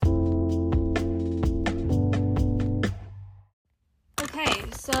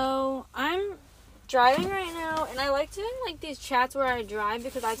driving right now, and I like doing, like, these chats where I drive,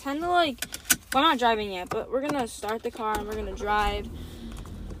 because I tend to, like, well, I'm not driving yet, but we're gonna start the car, and we're gonna drive.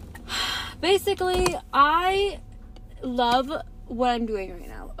 Basically, I love what I'm doing right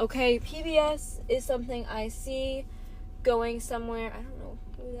now, okay? P.B.S. is something I see going somewhere. I don't know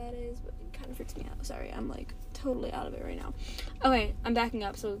who that is, but it kind of freaks me out. Sorry, I'm, like, totally out of it right now. Okay, I'm backing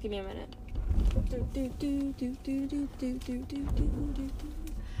up, so give me a minute.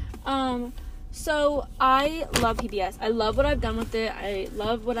 So I love P.B.S. I love what I've done with it. I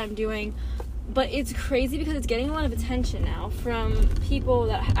love what I'm doing. But it's crazy because it's getting a lot of attention now from people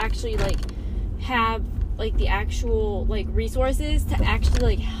that actually, like, have, like, the actual, like, resources to actually,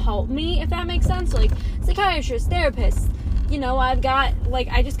 like, help me, if that makes sense. Like, psychiatrists, therapists. You know, I've got, like,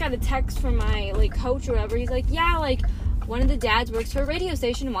 I just got a text from my, like, coach or whatever. He's like, yeah, like, one of the dads works for a radio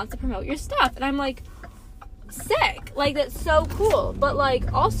station and wants to promote your stuff. And I'm like, sick. Like, that's so cool. But,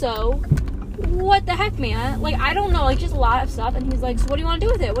 like, also, what the heck, man? Like, I don't know. Like, just a lot of stuff. And he's like, so what do you want to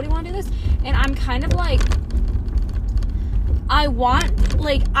do with it? What do you want to do this? And I'm kind of like, I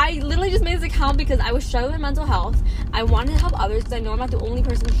literally just made this account because I was struggling with mental health. I wanted to help others because I know I'm not the only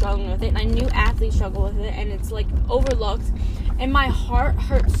person struggling with it. And I knew athletes struggle with it. And it's, like, overlooked. And my heart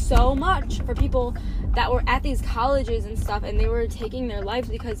hurt so much for people that were at these colleges and stuff, and they were taking their lives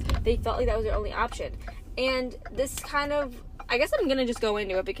because they felt like that was their only option. And this kind of, I guess I'm gonna just go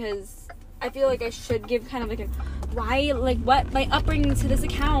into it because I feel like I should give kind of like what my upbringing to this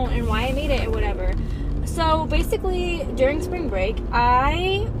account and why I made it or whatever. So basically, during spring break,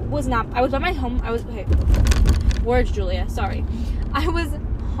 I was by home. Words, Julia, sorry. I was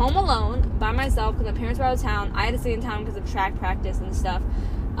home alone by myself because my parents were out of town. I had to stay in town because of track practice and stuff,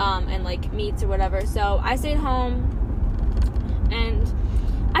 and like meets or whatever. So I stayed home, and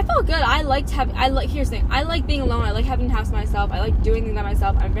I felt good. Here's the thing. I like being alone. I like having the house to myself. I like doing things by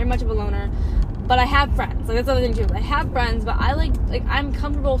myself. I'm very much of a loner, but I have friends. Like, that's the other thing too. I have friends, but I like I'm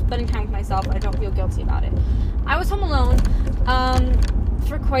comfortable spending time with myself. And I don't feel guilty about it. I was home alone,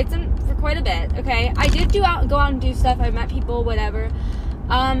 for quite a bit. Okay, I did go out and do stuff. I met people, whatever.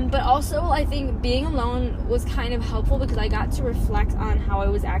 But also, I think being alone was kind of helpful because I got to reflect on how I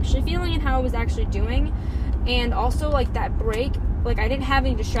was actually feeling and how I was actually doing. And also, like, that break, like, I didn't have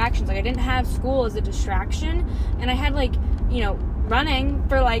any distractions. Like, I didn't have school as a distraction. And I had, like, you know, running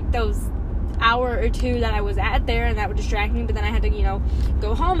for, like, those hour or two that I was at there, and that would distract me. But then I had to, you know,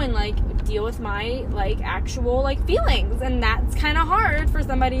 go home and, like, deal with my, like, actual, like, feelings. And that's kind of hard for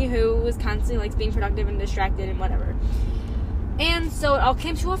somebody who was constantly, like, being productive and distracted and whatever. And so it all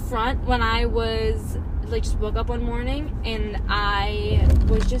came to a front when I was, like, just woke up one morning and I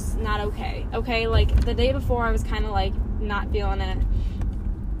was just not okay. Okay, like, the day before I was kind of, like, not feeling it.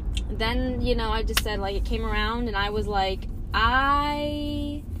 Then, you know, I just said, like, it came around and I was like,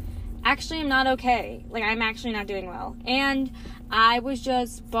 I actually am not okay. Like, I'm actually not doing well. And I was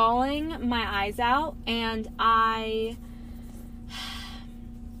just bawling my eyes out, and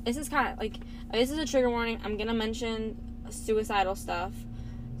this is kind of, like, this is a trigger warning. I'm gonna mention suicidal stuff,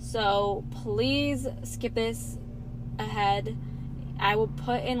 so please skip this ahead. I will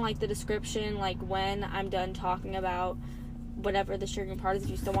put in, like, the description, like, when I'm done talking about whatever the triggering part is, if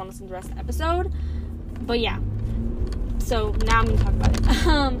you still want to listen to the rest of the episode. But yeah, so now I'm gonna talk about it.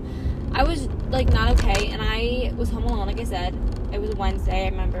 I was, like, not okay, and I was home alone, like I said. It was Wednesday, I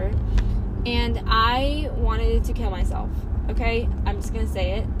remember, and I wanted to kill myself. Okay, I'm just gonna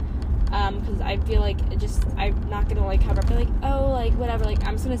say it. Because I feel like I'm not gonna, like, cover up, be like, oh, like, whatever, like,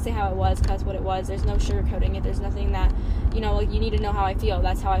 I'm just gonna say how it was, because what it was. There's no sugarcoating it. There's nothing that, you know, like, you need to know how I feel.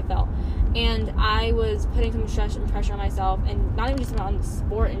 That's how I felt. And I was putting some stress and pressure on myself, and not even just around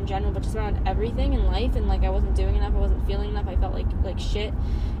sport in general, but just around everything in life, and, like, I wasn't doing enough, I wasn't feeling enough, I felt like shit,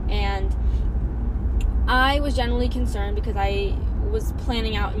 and I was generally concerned because I was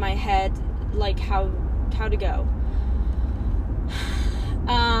planning out in my head, like, how to go.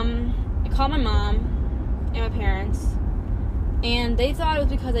 I called my mom and my parents, and they thought it was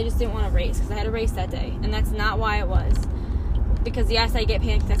because I just didn't want to race, because I had a race that day, and that's not why it was. Because, yes, I get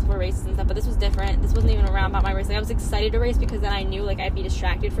panic attacks for races and stuff, but this was different. This wasn't even around about my race. Like, I was excited to race because then I knew, like, I'd be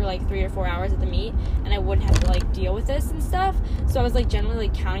distracted for, like, 3 or 4 hours at the meet, and I wouldn't have to, like, deal with this and stuff. So I was, like, generally,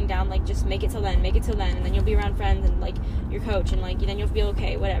 like, counting down, like, just make it till then, and then you'll be around friends and, like, your coach, and, like, then you'll feel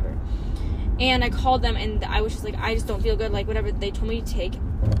okay, whatever. And I called them, and I was just like, I just don't feel good, like, whatever. They told me to take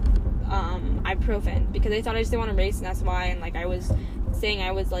ibuprofen because they thought I just didn't want to race, and that's why. And, like, I was saying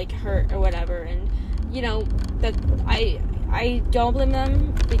I was, like, hurt or whatever, and, you know, that I don't blame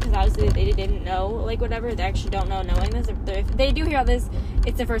them because obviously they didn't know, like, whatever. They actually don't know knowing this. If they do hear about this,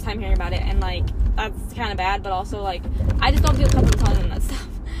 it's their first time hearing about it, and, like, that's kind of bad, but also, like, I just don't feel comfortable telling them that stuff.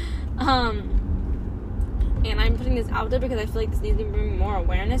 and I'm putting this out there because I feel like this needs to bring more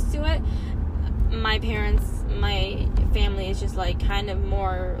awareness to it. My parents, my family is just, like, kind of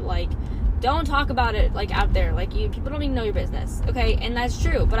more, like, don't talk about it, like, out there. Like, people don't even know your business, okay? And that's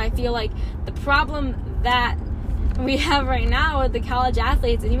true, but I feel like the problem that we have right now with the college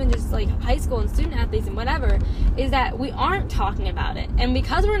athletes and even just, like, high school and student athletes and whatever is that we aren't talking about it. And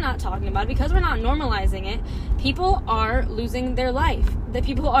because we're not talking about it, because we're not normalizing it, people are losing their life. That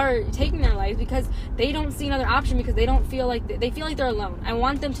people are taking their lives because they don't see another option, because they don't feel like they're alone. I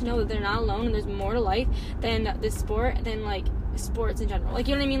want them to know that they're not alone and there's more to life than this sport, than, like, sports in general. Like,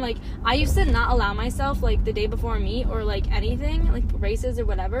 you know what I mean? Like, I used to not allow myself, like, the day before a meet or, like, anything, like, races or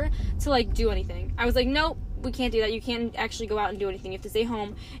whatever, to, like, do anything. I was like, nope, we can't do that. You can't actually go out and do anything. You have to stay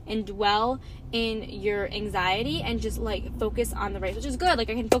home and dwell in your anxiety and just, like, focus on the race, which is good. Like,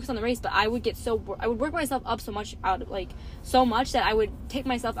 I can focus on the race, but I would I would work myself up so much so much that I would take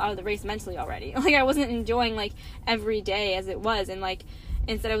myself out of the race mentally already. Like, I wasn't enjoying, like, every day as it was, and, like,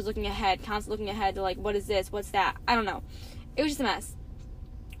 instead I was constantly looking ahead to, like, what is this, what's that, I don't know. It was just a mess.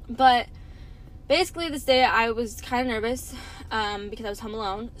 But basically this day I was kind of nervous because I was home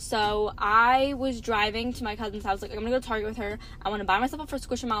alone. So I was driving to my cousin's house. Like, I'm going to go to Target with her. I want to buy myself a first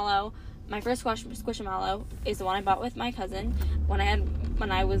Squishmallow. My first Squishmallow is the one I bought with my cousin when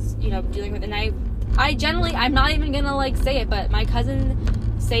I was, you know, dealing with it. And I generally, I'm not even going to, like, say it, but my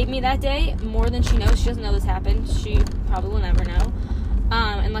cousin saved me that day more than she knows. She doesn't know this happened. She probably will never know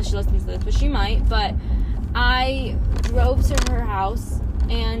unless she listens to this, but she might. But I drove to her house,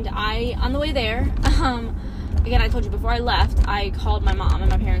 and on the way there, again, I told you before I left, I called my mom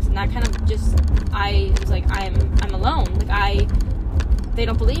and my parents, and that kind of just, I was like, I'm alone. Like, they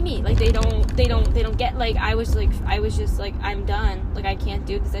don't believe me. Like, they don't get, like, I was just like, I'm done. Like, I can't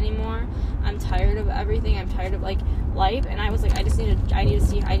do this anymore. I'm tired of everything. I'm tired of, like, life. And I was like, I need to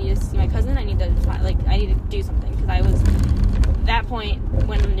see my cousin. I need to do something, because I was that point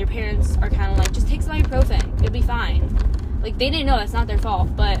when your parents are kind of like, just take some ibuprofen, it'll be fine. Like, they didn't know, that's not their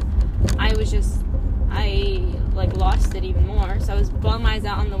fault, but I like lost it even more. So I was bawling my eyes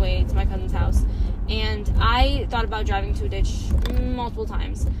out on the way to my cousin's house, and I thought about driving to a ditch multiple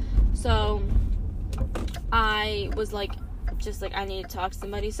times. So I was like, just like, I need to talk to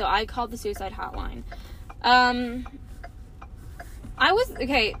somebody. So I called the suicide hotline.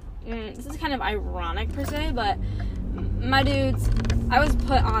 This is kind of ironic per se, but my dudes, I was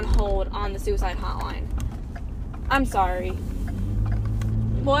put on hold on the suicide hotline. I'm sorry.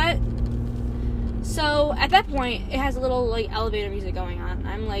 What? So, at that point, it has a little, like, elevator music going on.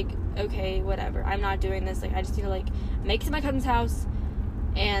 I'm like, okay, whatever. I'm not doing this. Like, I just need to, like, make it to my cousin's house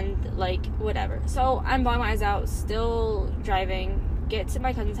and, like, whatever. So, I'm bawling my eyes out, still driving, get to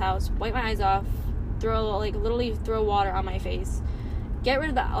my cousin's house, wipe my eyes off, literally throw water on my face, get rid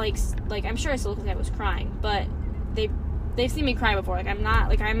of the, like, I'm sure I still look like I was crying, but they've seen me cry before. Like, I'm not,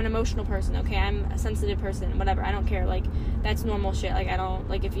 like, I'm an emotional person, okay? I'm a sensitive person, whatever. I don't care. Like, that's normal shit. Like, I don't,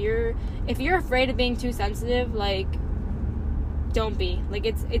 like, if you're afraid of being too sensitive, like, don't be. Like,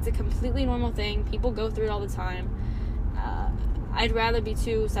 it's a completely normal thing. People go through it all the time. I'd rather be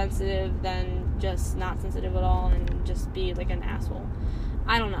too sensitive than just not sensitive at all and just be, like, an asshole.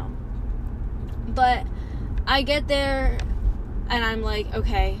 I don't know. But I get there, and I'm like,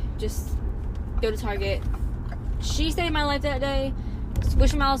 okay, just go to Target. She saved my life that day.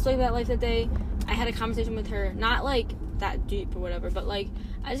 Squishmallow saved my life that day. I had a conversation with her, not, like, that deep or whatever, but, like,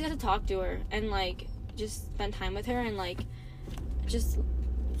 I just got to talk to her and, like, just spend time with her and, like, just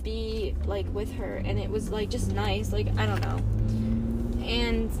be, like, with her. And it was, like, just nice. Like, I don't know.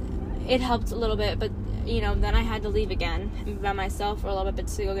 And it helped a little bit, but, you know, then I had to leave again by myself for a little bit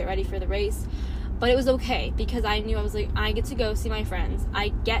to go get ready for the race. But it was okay, because I knew, I was like, I get to go see my friends. I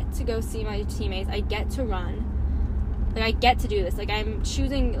get to go see my teammates. I get to run. Like, I get to do this. Like, I'm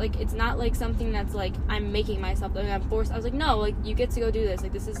choosing, like, it's not, like, something that's, like, I'm making myself, like, I'm forced. I was like, no, like, you get to go do this.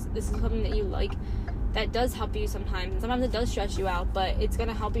 Like, this is something that you, like, that does help you sometimes. And sometimes it does stress you out, but it's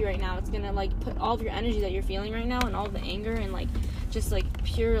gonna help you right now. It's gonna, like, put all of your energy that you're feeling right now and all the anger and, like, just, like,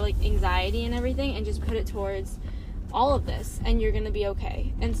 pure, like, anxiety and everything, and just put it towards all of this, and you're gonna be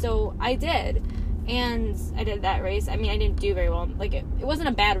okay. And so I did. And I did that race. I mean, I didn't do very well. Like, it wasn't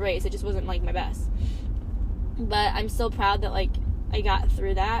a bad race. It just wasn't, like, my best. But I'm still proud that, like, I got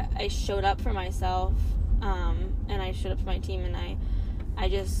through that. I showed up for myself, and I showed up for my team, and I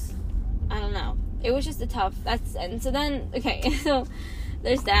don't know. It was just and so then, okay, so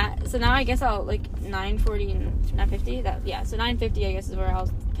there's that. So now I guess I'll, like, 9:40 and 9:50, so 9:50 I guess is where I'll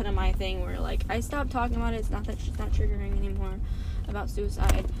put in my thing where, like, I stopped talking about it. It's not triggering anymore about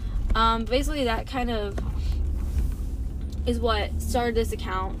suicide. Basically that kind of is what started this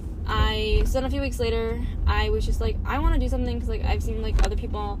account. So then a few weeks later, I was just like, I want to do something, because like I've seen like other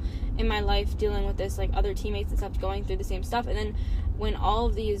people in my life dealing with this, like other teammates and stuff going through the same stuff. And then when all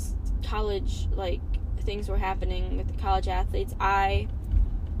of these college like things were happening with the college athletes, I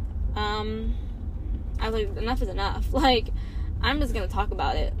was like, enough is enough. Like, I'm just gonna talk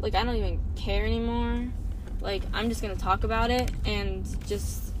about it. Like, I don't even care anymore. Like, I'm just gonna talk about it, and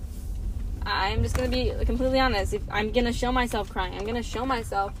I'm just gonna be completely honest. If I'm gonna show myself crying, I'm gonna show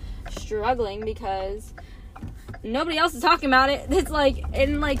myself struggling, because nobody else is talking about it. It's like,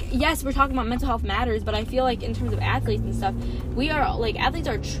 and like, yes, we're talking about mental health matters, but I feel like in terms of athletes and stuff, athletes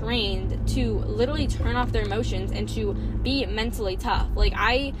are trained to literally turn off their emotions and to be mentally tough. Like,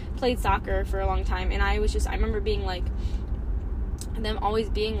 I played soccer for a long time, and I remember being like, them always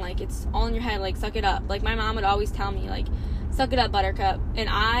being like, it's all in your head, like, suck it up. Like, my mom would always tell me, like, suck it up, buttercup. And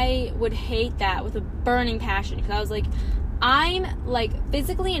I would hate that with a burning passion, because I was like, I'm like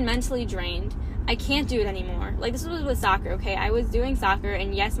physically and mentally drained. I can't do it anymore. Like, this was with soccer, okay? I was doing soccer,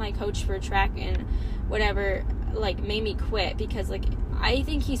 and yes, my coach for track and whatever, like, made me quit, because, like, I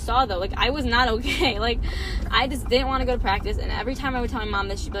think he saw, though, like, I was not okay. Like, I just didn't want to go to practice, and every time I would tell my mom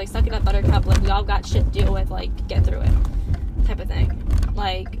this, she'd be like, suck it up, buttercup, like, we all got shit to deal with, like, get through it, type of thing.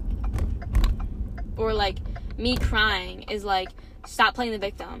 Like, or, like, me crying is, like, stop playing the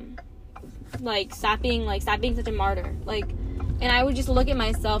victim. Like, stop being such a martyr. Like, and I would just look at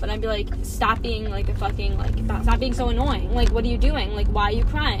myself, and I'd be like, stop being, like, a fucking, like, stop being so annoying. Like, what are you doing? Like, why are you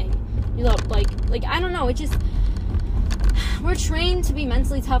crying? You look, like, I don't know. It just, we're trained to be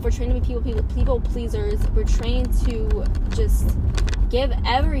mentally tough. We're trained to be people pleasers. We're trained to just give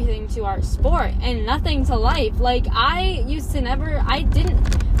everything to our sport and nothing to life. Like, I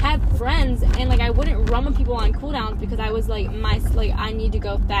didn't have friends, and, like, I wouldn't run with people on cooldowns, because I was like, I need to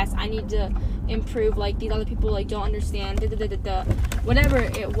go fast. I need to improve. Like, these other people, like, don't understand. Whatever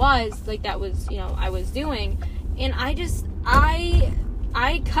it was, like, that was, you know, I was doing. And I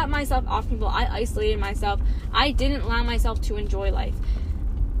cut myself off from people. I isolated myself. I didn't allow myself to enjoy life.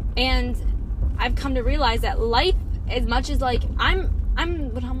 And I've come to realize that life, as much as, like, I'm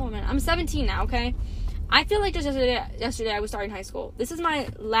 17 now, okay? I feel like just yesterday I was starting high school. This was my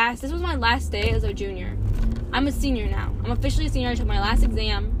last day as a junior. I'm a senior now. I'm officially a senior. I took my last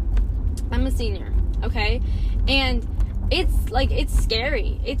exam. I'm a senior, okay? And it's, like, it's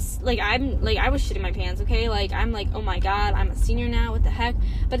scary. It's, like, I was shitting my pants, okay? Like, I'm like, oh my god, I'm a senior now, what the heck?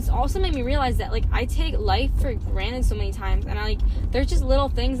 But it's also made me realize that, like, I take life for granted so many times, and there's just little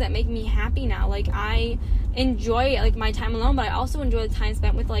things that make me happy now. Like, I enjoy, like, my time alone, but I also enjoy the time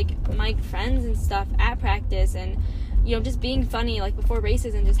spent with, like, my friends and stuff at practice, and, you know, just being funny, like, before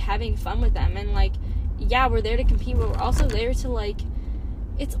races, and just having fun with them. And, like, yeah, we're there to compete, but we're also there to, like,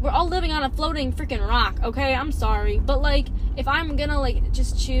 we're all living on a floating freaking rock, okay? I'm sorry, but, like, if I'm gonna, like,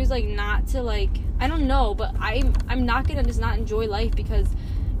 just choose, like, not to, like, I don't know, but I'm not gonna just not enjoy life because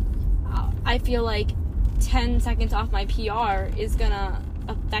I feel like 10 seconds off my PR is gonna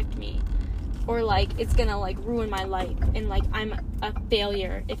affect me, or, like, it's gonna, like, ruin my life, and, like, I'm a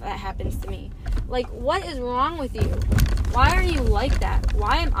failure if that happens to me. Like, what is wrong with you? Why are you like that?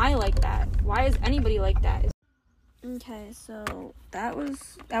 Why am I like that? Why is anybody like that? Okay, so that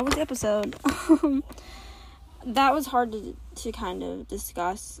was the episode. That was hard to kind of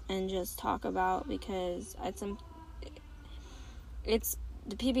discuss and just talk about, because it's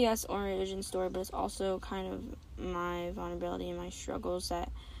the P.B.S. origin story, but it's also kind of my vulnerability and my struggles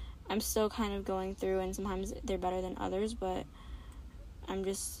that I'm still kind of going through, and sometimes they're better than others, but I'm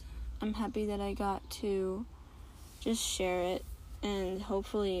happy that I got to just share it. And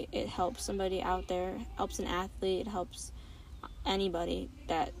hopefully it helps somebody out there, helps an athlete, it helps anybody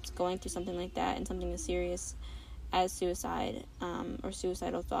that's going through something like that, and something as serious as suicide or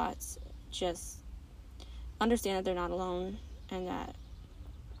suicidal thoughts. Just understand that they're not alone, and that,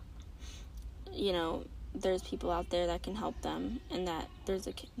 you know, there's people out there that can help them, and that there's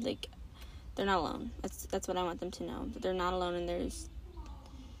they're not alone. That's what I want them to know, that they're not alone, and there's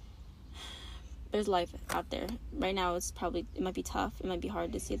life out there. Right now, it might be tough. It might be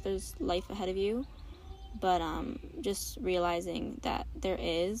hard to see if there's life ahead of you. But just realizing that there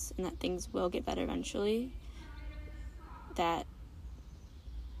is, and that things will get better eventually. That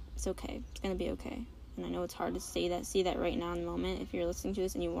it's okay. It's going to be okay. And I know it's hard to see that right now in the moment. If you're listening to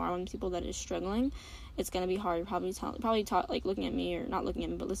this and you are one of the people that is struggling, it's going to be hard. Probably like looking at me, or not looking at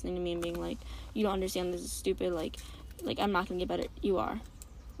me, but listening to me and being like, you don't understand, this is stupid. Like I'm not going to get better. You are.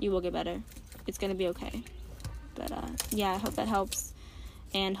 You will get better. It's going to be okay. But, yeah, I hope that helps.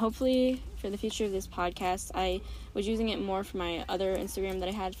 And hopefully for the future of this podcast. I was using it more for my other Instagram that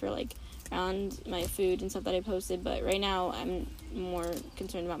I had for, like, around my food and stuff that I posted, but right now I'm more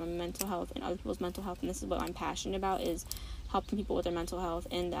concerned about my mental health and other people's mental health, and this is what I'm passionate about, is helping people with their mental health,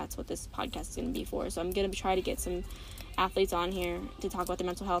 and that's what this podcast is going to be for. So I'm going to try to get some athletes on here to talk about their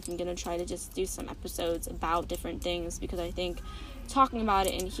mental health. I'm going to try to just do some episodes about different things, because I think talking about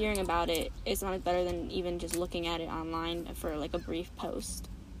it and hearing about it is not better than even just looking at it online for, like, a brief post.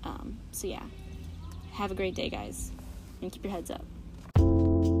 So yeah, have a great day, guys, and keep your heads up.